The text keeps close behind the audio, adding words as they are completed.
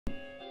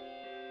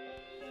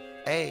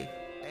Hey,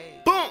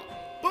 boom,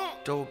 boom,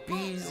 dope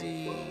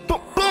easy,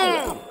 boom,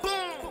 boom,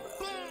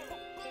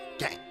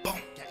 gang, boom,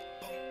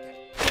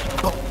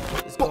 boom.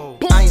 Let's go.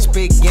 I ain't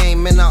speak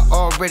game and I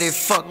already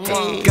fucked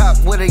up.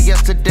 Got with her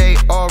yesterday,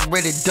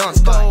 already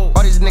dumped. All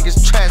these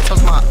niggas trash,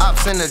 toss my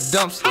ops in the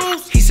dumpster.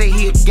 He say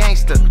he a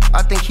gangster,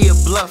 I think he a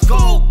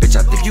bluffer. Bitch,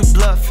 I think you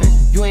bluffing,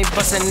 you ain't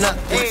bustin'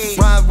 nothing.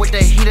 Ride with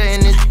the heater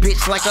in this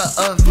bitch like a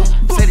oven.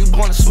 Said he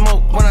wanna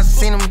smoke, when I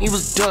seen him, he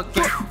was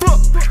ducking.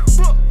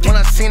 When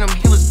I seen him,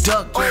 he was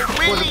ducking.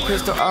 Pull the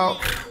pistol out,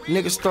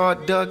 niggas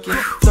start ducking.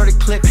 30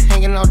 clip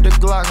hanging out the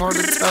Glock, hard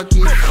to tuck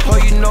it. Oh,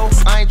 you know,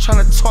 I ain't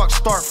tryna talk,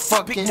 start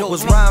fucking.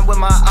 Was riding with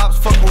my ops,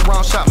 fuck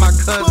around, shot my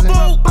cousin.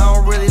 I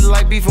don't really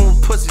like beefing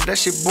with pussy, that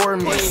shit bored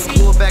me.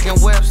 Blew it back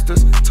in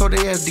Webster's, told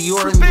they ass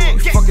Dior me.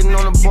 Fucking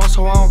on the boss,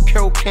 so I don't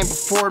care who came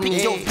before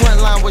me. Yo,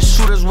 front line with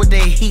shooters with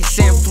their heat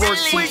and floor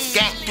seats.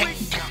 Gang,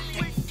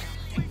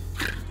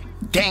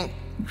 gang,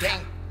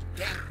 gang,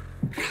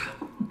 gang,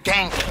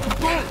 gang,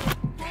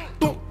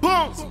 boom,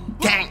 boom,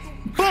 gang,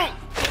 boom.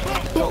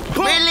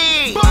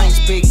 Really? I ain't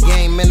speak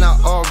game and I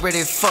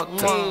already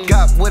fucked up.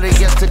 Got with her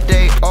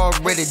yesterday,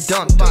 already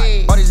dumped.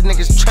 All these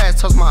niggas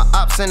trash, toss my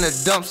ops in the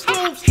dumpster.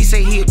 He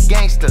say he a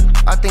gangster,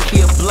 I think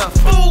he a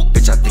bluffer.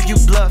 Bitch, I think you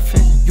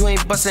bluffing, you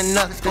ain't bustin'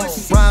 nothing.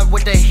 Ride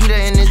with the heater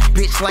in this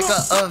bitch like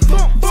a oven.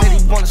 Said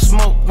he wanna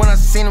smoke, when I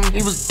seen him,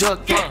 he was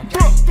ducking.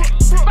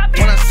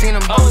 When I seen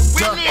him, I was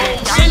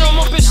ducking. Say no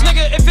more bitch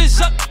nigga, if it's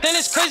up, then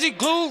it's crazy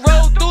glue.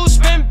 Roll through,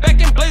 spin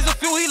back and blaze a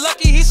few. He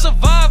lucky he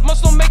survived,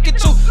 most don't make it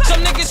too.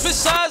 Some niggas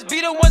besides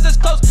be the ones that's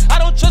close. I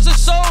don't trust a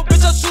soul,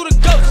 bitch, I shoot a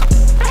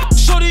ghost.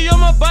 Shorty on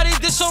my body,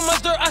 did so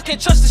much dirt, I can't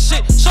trust the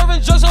shit.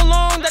 Serving drugs so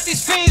long that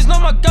these fiends know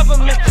my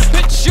government.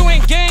 Bitch, you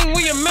ain't gang,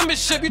 we your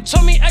membership. You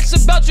told me X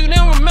about you, they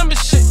don't remember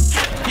shit.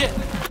 Yeah.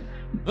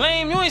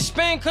 Lame, you ain't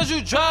Spain cause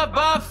you drive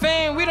by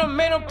fame. We done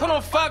made them put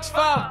on Fox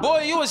 5.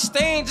 Boy, you a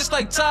stain just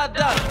like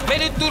tie-dye.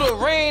 Made it through the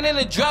rain and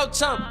the drought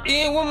time.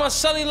 Eating with my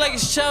sully like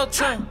it's child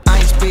time. I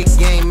ain't speak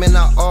game and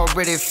I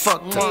already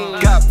fucked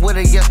up. Got with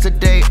her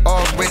yesterday,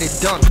 already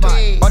dumped.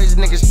 All these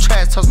niggas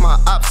trash, toss my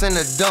ops in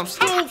the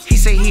dumpster. He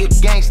say he a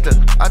gangster,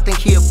 I think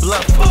he a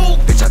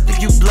bluffer. Bitch, I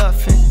think you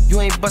bluffing,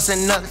 you ain't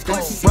bustin' nothing.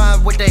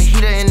 Ride with the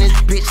heater in this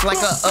bitch like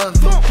a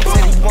oven.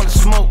 Said he wanna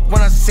smoke,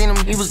 when I seen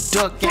him, he was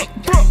ducking.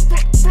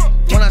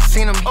 When I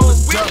seen him, he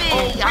was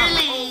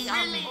ducking.